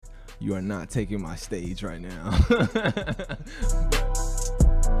You are not taking my stage right now.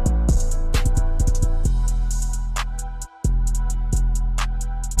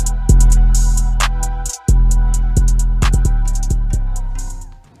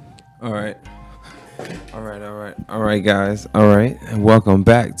 All right, guys. All right, and welcome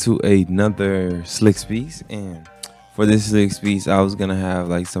back to another Slicc Speaks. And for this Slicc Speaks, I was gonna have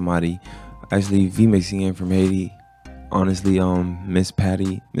like somebody actually remixing in from Haiti. Honestly, Miss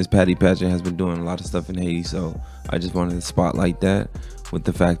Patty Pageant has been doing a lot of stuff in Haiti, so I just wanted to spotlight that with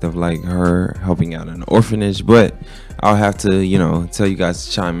the fact of like her helping out an orphanage. But I'll have to, tell you guys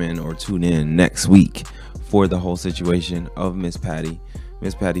to chime in or tune in next week for the whole situation of Miss Patty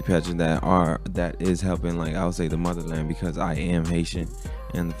Pageant that is helping, like I'll say, the motherland, because I am Haitian,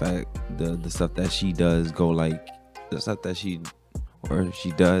 and the fact the stuff that she does go like the stuff that she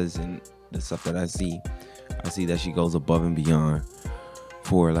does, and the stuff that I see that she goes above and beyond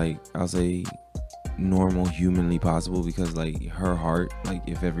for, like, I'll say, normal, humanly possible, because like her heart, like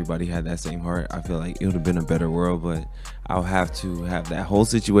if everybody had that same heart, I feel like it would have been a better world. But I'll have to have that whole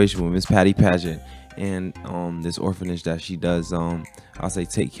situation with Miss Patty Pageant and this orphanage that she does, I'll say,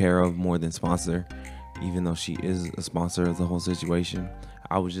 take care of more than sponsor, even though she is a sponsor of the whole situation.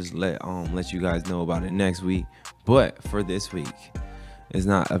 I would just let you guys know about it next week. But for this week, it's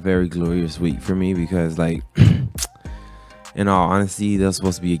not a very glorious week for me, because like in all honesty, there's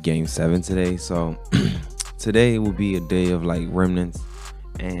supposed to be a game 7 today, so today will be a day of like remnants,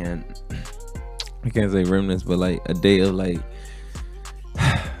 and I can't say remnants, but like a day of like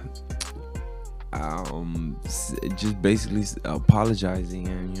just basically apologizing,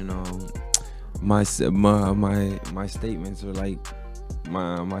 and my statements are like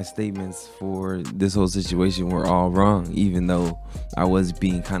my statements for this whole situation were all wrong, even though I was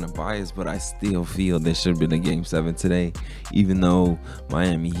being kind of biased. But I still feel there should have been a game 7 today, even though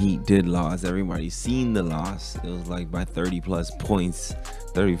Miami Heat did lose. Everybody's seen the loss. It was like by 30 plus points,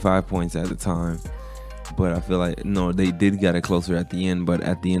 35 points at the time. But I feel like, no, they did get it closer at the end. But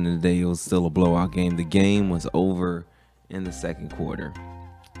at the end of the day, it was still a blowout game. The game was over in the second quarter.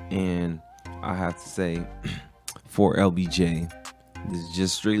 And I have to say, for LBJ, this is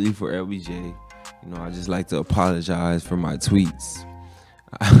just strictly for LBJ, I just like to apologize for my tweets.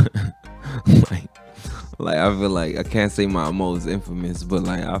 like I feel like I can't say my most infamous, but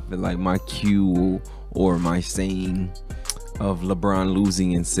like I feel like my cue or my saying of LeBron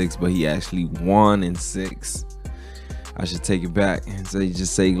losing in 6, but he actually won in 6. I should take it back and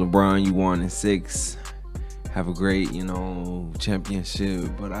just say LeBron, you won in 6. Have a great,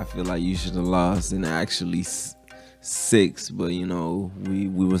 championship, but I feel like you should have lost in actually 6. But we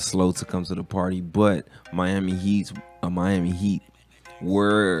were slow to come to the party. But Miami Heat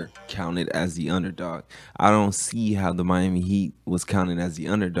were counted as the underdog. I don't see how the Miami Heat was counted as the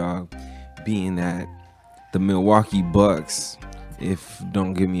underdog, being that the Milwaukee Bucks,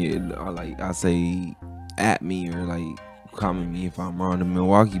 don't give me I say at me or like comment me if I'm wrong, the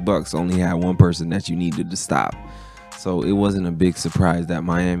Milwaukee Bucks only had one person that you needed to stop. So it wasn't a big surprise that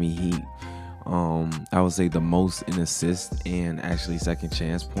Miami Heat, I would say, the most in assists and actually second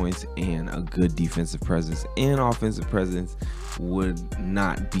chance points and a good defensive presence and offensive presence, would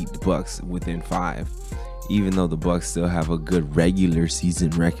not beat the Bucks within 5. Even though the Bucks still have a good regular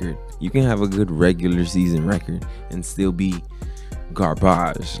season record. You can have a good regular season record and still be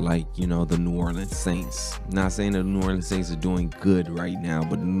garbage, like the New Orleans Saints. Not saying the New Orleans Saints are doing good right now,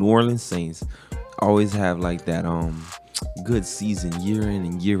 but the New Orleans Saints always have like that good season year in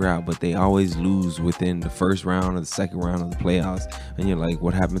and year out, but they always lose within the first round or the second round of the playoffs. And you're like,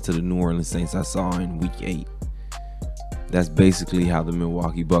 what happened to the New Orleans Saints I saw in week 8? That's basically how the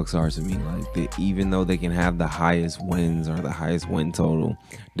Milwaukee Bucks are to me. Like, even though they can have the highest wins or the highest win total,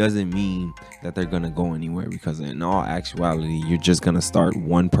 doesn't mean that they're going to go anywhere, because in all actuality, you're just going to start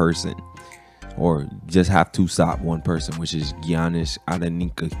one person, or just have to stop one person, which is Giannis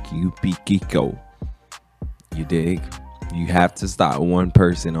Antetokounmpo. You dig? You have to stop one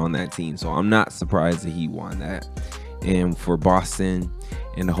person on that team. So I'm not surprised that he won that. And for Boston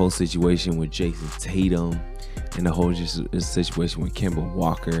and the whole situation with Jason Tatum, and the whole situation with Kemba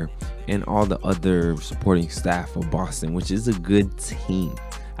Walker and all the other supporting staff of Boston, which is a good team,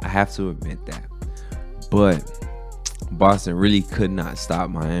 I have to admit that. But Boston really could not stop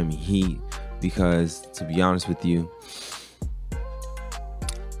Miami Heat, because, to be honest with you,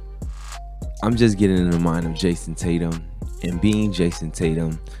 I'm just getting in the mind of Jason Tatum. And being Jason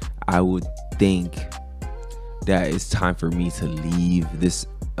Tatum, I would think that it's time for me to leave this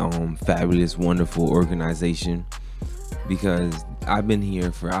fabulous, wonderful organization, because I've been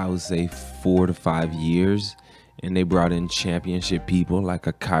here for, I would say, 4 to 5 years, and they brought in championship people like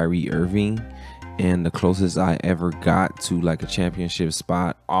a Kyrie Irving. And the closest I ever got to like a championship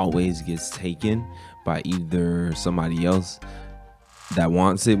spot always gets taken by either somebody else that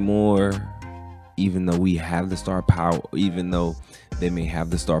wants it more, even though we have the star power, even though they may have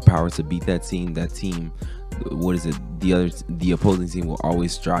the star power to beat that team. The opposing team will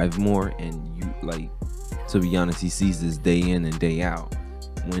always strive more. And you, like, to be honest, he sees this day in and day out.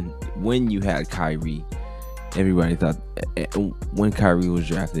 When you had Kyrie, everybody thought, when Kyrie was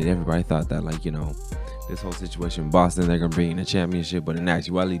drafted, everybody thought that, like, you know, this whole situation in Boston, they're gonna bring in a championship, but in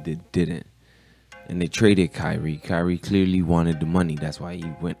actuality they didn't. And they traded Kyrie. Kyrie clearly wanted the money, that's why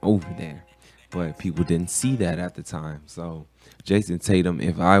he went over there. But people didn't see that at the time. So Jason Tatum,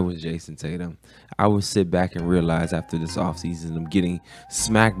 if I was Jason Tatum, I would sit back and realize after this offseason, I'm getting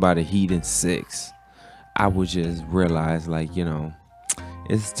smacked by the Heat in 6. I would just realize, like, you know,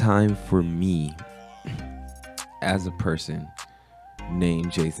 it's time for me as a person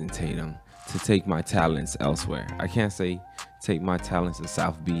named Jason Tatum to take my talents elsewhere. I can't say take my talents to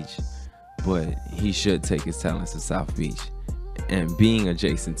South Beach, but he should take his talents to South Beach. And being a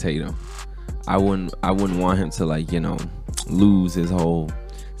Jason Tatum, I wouldn't want him to, like, you know, lose his whole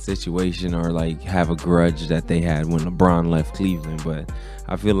situation or like have a grudge that they had when LeBron left Cleveland. But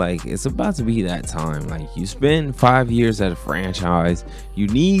I feel like it's about to be that time. Like, you spend 5 years at a franchise, you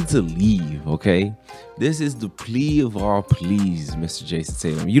need to leave, okay? This is the plea of all pleas, Mr. Jason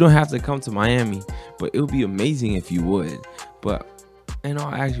Tatum. You don't have to come to Miami, but it would be amazing if you would. But in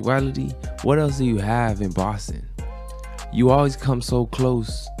all actuality, what else do you have in Boston? You always come so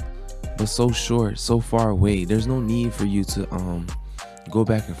close, but so short, so far away. There's no need for you to go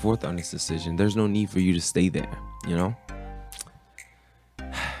back and forth on this decision. There's no need for you to stay there, you know?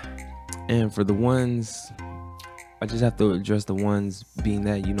 And for the ones, I just have to address the ones being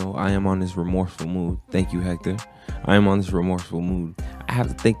that, you know, I am on this remorseful mood. Thank you, Hector. I am on this remorseful mood. I have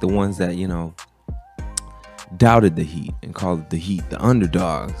to thank the ones that, you know, doubted the Heat and called the Heat the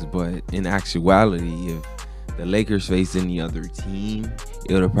underdogs. But in actuality, if the Lakers faced any other team,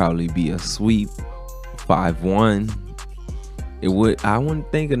 it would probably be a sweep, 5-1. I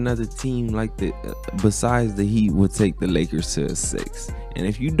wouldn't think another team like besides the Heat would take the Lakers to a 6. And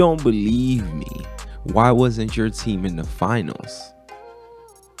if you don't believe me, why wasn't your team in the finals?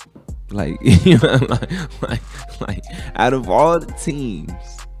 Like, you know, like out of all the teams,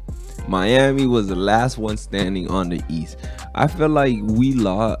 Miami was the last one standing on the East. I feel like we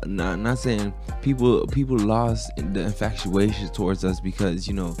lost. Not saying people lost the infatuation towards us because,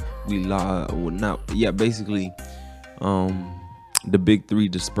 you know, we lost. Basically, the big three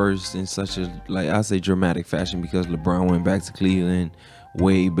dispersed in such a, like, I say, dramatic fashion because LeBron went back to Cleveland,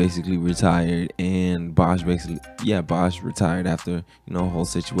 Wade basically retired, and Bosh retired after, you know, whole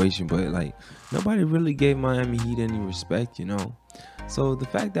situation. But like, nobody really gave Miami Heat any respect, you know. So the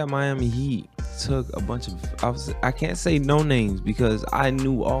fact that Miami Heat took a bunch of, I can't say no names because I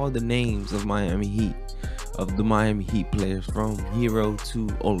knew all the names of Miami Heat, of the Miami Heat players from Hero to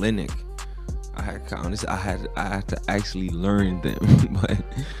Olynyk. I had to actually learn them, but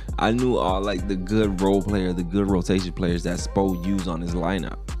I knew all, like, the good role player, the good rotation players that Spo used on his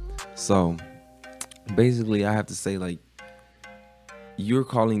lineup. So basically, I have to say, like, you're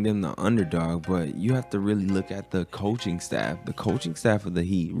calling them the underdog, but you have to really look at the coaching staff. The coaching staff of the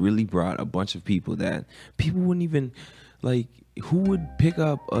Heat really brought a bunch of people that people wouldn't even, like, who would pick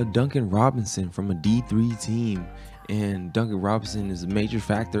up a Duncan Robinson from a D3 team? And Duncan Robinson is a major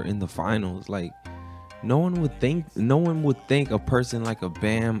factor in the finals. Like, no one would think a person like a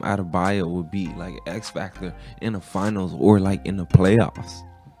Bam Adebayo would be like X factor in the finals or like in the playoffs.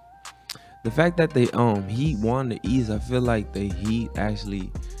 The fact that they Heat won the East, I feel like the Heat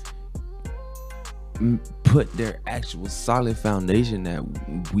actually put their actual solid foundation that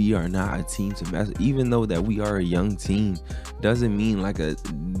we are not a team to mess with. Even though that we are a young team, doesn't mean like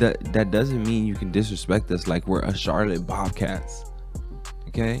that doesn't mean you can disrespect us like we're a Charlotte Bobcats.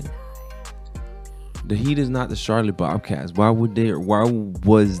 Okay, the Heat is not the Charlotte Bobcats. Why would they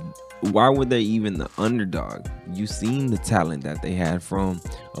even the underdog? You seen the talent that they had from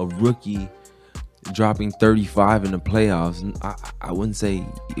a rookie dropping 35 in the playoffs. I wouldn't say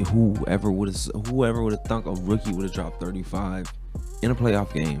whoever would have thunk a rookie would have dropped 35 in a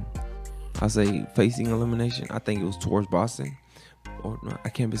playoff game. I say facing elimination. I think it was towards Boston. Or no, I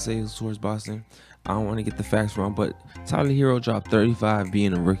can't say it was towards Boston. I don't want to get the facts wrong, but Tyler Hero dropped 35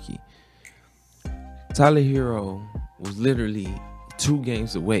 being a rookie. Tyler Hero was literally 2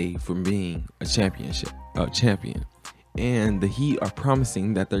 games away from being a champion. And the Heat are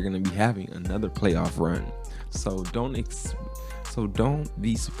promising that they're going to be having another playoff run. So So don't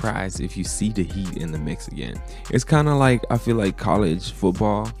be surprised if you see the Heat in the mix again. It's kind of like, I feel like college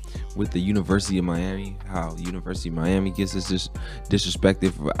football with the University of Miami, how University of Miami gets us just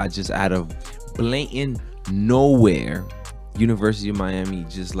disrespected for, I just out of blatant nowhere. University of Miami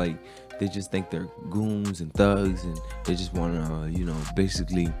just like, they just think they're goons and thugs, and they just want to,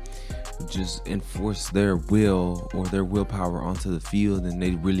 basically just enforce their will or their willpower onto the field, and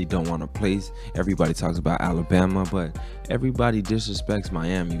they really don't want to place. Everybody talks about Alabama, but everybody disrespects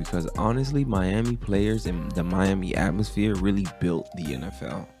Miami because honestly, Miami players and the Miami atmosphere really built the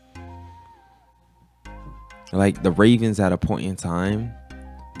NFL. Like the Ravens at a point in time,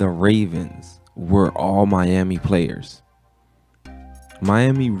 the Ravens were all Miami players.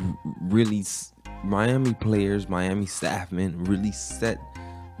 Miami players, Miami staffmen really set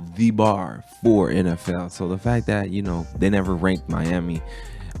the bar for NFL. So the fact that, they never ranked Miami,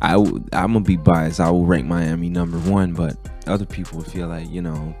 I'm gonna be biased. I will rank Miami number one, but other people would feel like,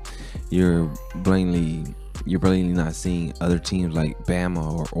 you're blatantly not seeing other teams like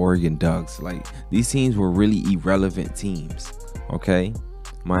Bama or Oregon Ducks. Like, these teams were really irrelevant teams. Okay,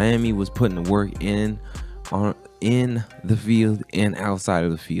 Miami was putting the work in the field and outside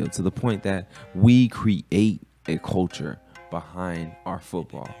of the field, to the point that we create a culture behind our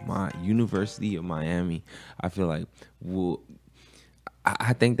football. My University of Miami, I feel like,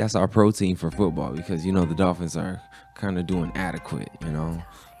 I think that's our protein for football, because the Dolphins are kind of doing adequate,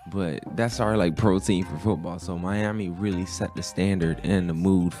 but that's our like protein for football. So Miami really set the standard and the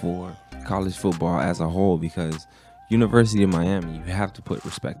mood for college football as a whole, because University of Miami, you have to put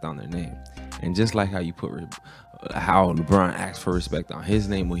respect on their name. And just like how you put how LeBron asked for respect on his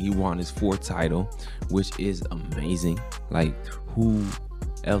name when he won his 4th title, which is amazing. Like, who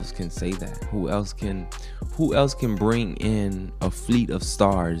else can say that? Who else can bring in a fleet of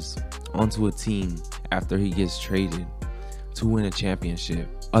stars onto a team after he gets traded to win a championship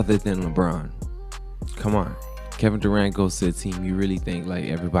other than LeBron? Come on. Kevin Durant goes to a team, you really think like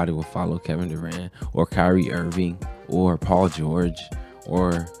everybody will follow Kevin Durant or Kyrie Irving or Paul George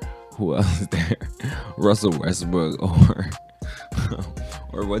or who else is there? Russell Westbrook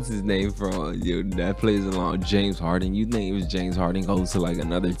or what's his name from that plays along James Harden. You think it was James Harden goes to like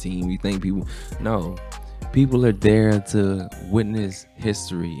another team? You think people are there to witness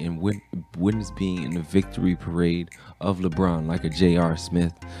history and witness being in the victory parade of LeBron, like a J.R.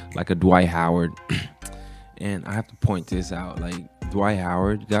 Smith, like a Dwight Howard. And I have to point this out, like Dwight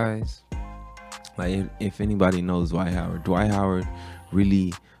Howard, guys, like if anybody knows Dwight Howard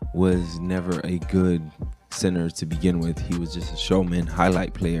really was never a good center to begin with. He was just a showman,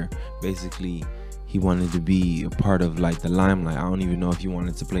 highlight player. Basically, he wanted to be a part of like the limelight. I don't even know if he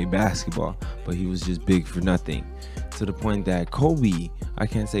wanted to play basketball, but he was just big for nothing. To the point that Kobe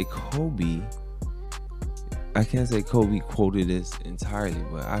quoted this entirely,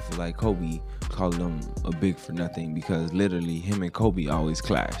 but I feel like Kobe called him a big for nothing because literally him and Kobe always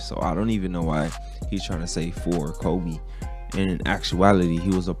clash. So I don't even know why he's trying to say for Kobe. And in actuality, he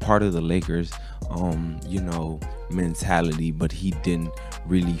was a part of the Lakers, mentality, but he didn't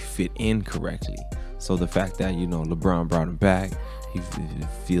really fit in correctly. So the fact that, LeBron brought him back, he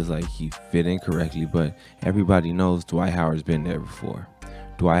feels like he fit in correctly, but everybody knows Dwight Howard's been there before.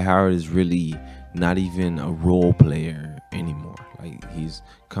 Dwight Howard is really not even a role player anymore. Like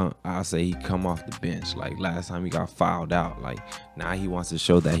I'll say he come off the bench. Like last time he got fouled out. Like now he wants to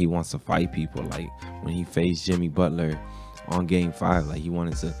show that he wants to fight people. Like when he faced Jimmy Butler on Game 5, like he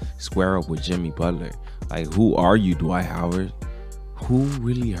wanted to square up with Jimmy Butler. Like, who are you, Dwight Howard? Who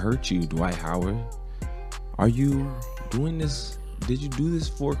really hurt you, Dwight Howard? Are you doing this? Did you do this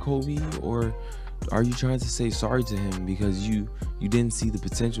for Kobe, or are you trying to say sorry to him because you didn't see the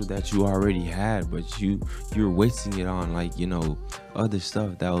potential that you already had, but you're wasting it on like other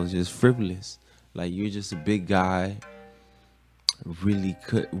stuff that was just frivolous? Like, you're just a big guy. Really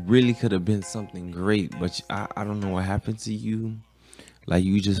could have been something great, but I don't know what happened to you. Like,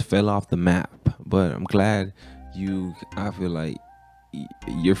 you just fell off the map. But I'm glad I feel like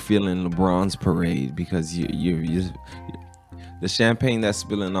you're feeling LeBron's parade, because you're the champagne that's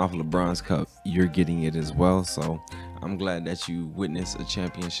spilling off LeBron's cup, you're getting it as well. So I'm glad that you witnessed a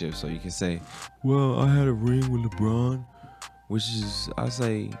championship, so you can say, well, I had a ring with LeBron. Which is, I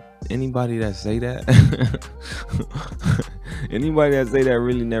say, anybody that say that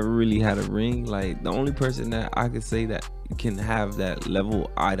really never really had a ring. Like, the only person that I could say that can have that level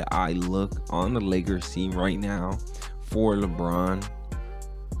eye to eye look on the Lakers team right now for LeBron,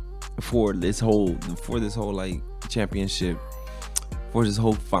 for this whole like championship, for this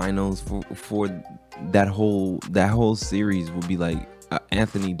whole finals, for that whole series, would be like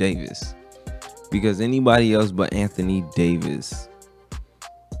Anthony Davis. because anybody else but Anthony Davis,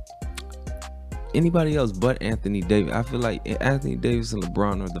 I feel like Anthony Davis and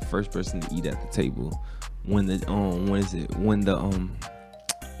LeBron are the first person to eat at the table when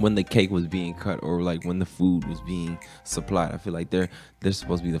the cake was being cut, or like when the food was being supplied. I feel like they're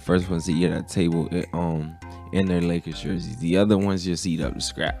supposed to be the first ones to eat at the table in their Lakers jerseys. The other ones just eat up the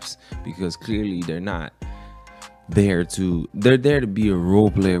scraps, because clearly they're there to be a role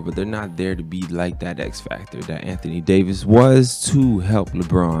player, but they're not there to be like that X factor that Anthony Davis was to help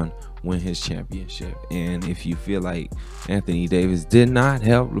LeBron win his championship. And if you feel like Anthony Davis did not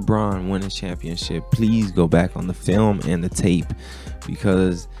help LeBron win his championship, please go back on the film and the tape,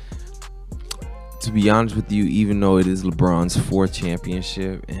 because to be honest with you, even though it is LeBron's fourth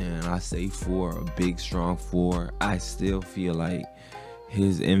championship, and I say four, a big strong four, I still feel like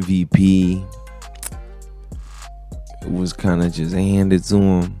his MVP was kind of just handed to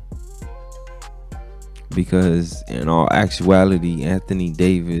him, because in all actuality, Anthony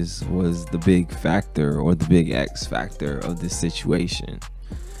Davis was the big factor, or the big X factor of this situation.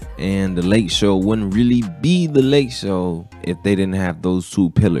 And the Late Show wouldn't really be the Late Show if they didn't have those two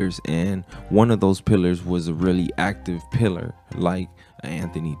pillars. And one of those pillars was a really active pillar like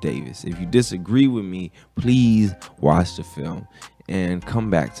Anthony Davis. If you disagree with me, please watch the film and come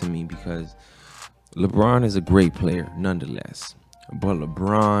back to me, because LeBron is a great player nonetheless. But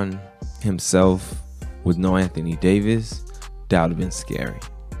LeBron himself with no Anthony Davis, that would have been scary.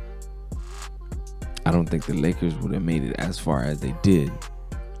 I don't think the Lakers would have made it as far as they did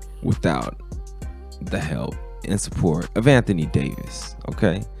without the help and support of Anthony Davis.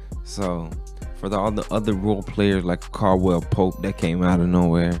 Okay, so for all the other role players like Caldwell Pope that came out of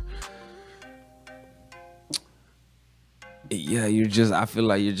nowhere, yeah, I feel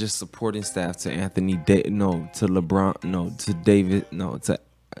like you're just supporting staff to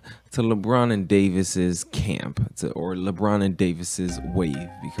to LeBron and Davis's camp, or LeBron and Davis's wave,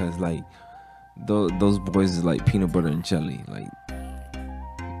 because like those boys is like peanut butter and jelly. Like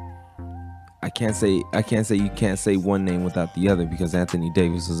I can't say you can't say one name without the other, because Anthony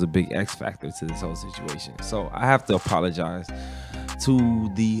Davis was a big X factor to this whole situation. So I have to apologize to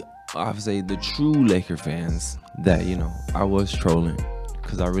the true Laker fans that, I was trolling,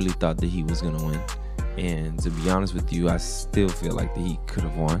 because I really thought that he was gonna win. And to be honest with you, I still feel like that he could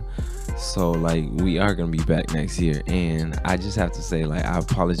have won. So like, we are gonna be back next year, and I just have to say, like, I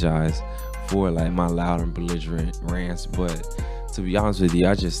apologize for like my loud and belligerent rants, but to be honest with you,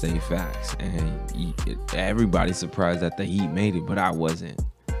 I just say facts. And everybody's surprised that the Heat made it, but I wasn't.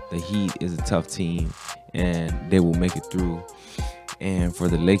 The Heat is a tough team, and they will make it through. And for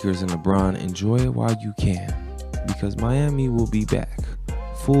the Lakers and LeBron, enjoy it while you can, because Miami will be back,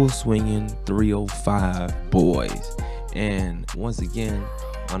 full swinging 305 boys. And once again,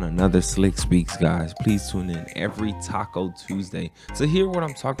 on another Slicc Speaks, guys, please tune in every Taco Tuesday to hear what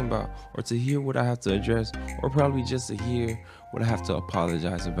I'm talking about, or to hear what I have to address, or probably just to hear what I have to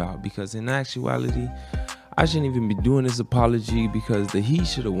apologize about. Because in actuality, I shouldn't even be doing this apology, because the Heat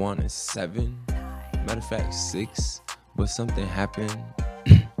should have won in 7, matter of fact 6, but something happened.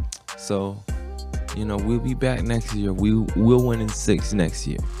 So we'll be back next year. We'll win in 6 next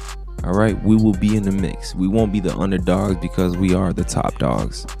year. All right, we will be in the mix. We won't be the underdogs, because we are the top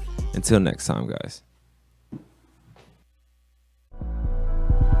dogs. Until next time, guys.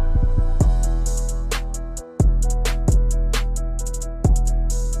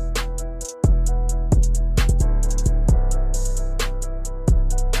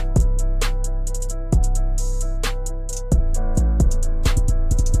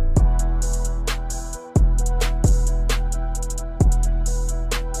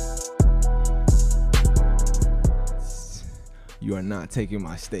 You are not taking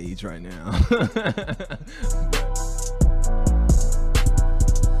my stage right now.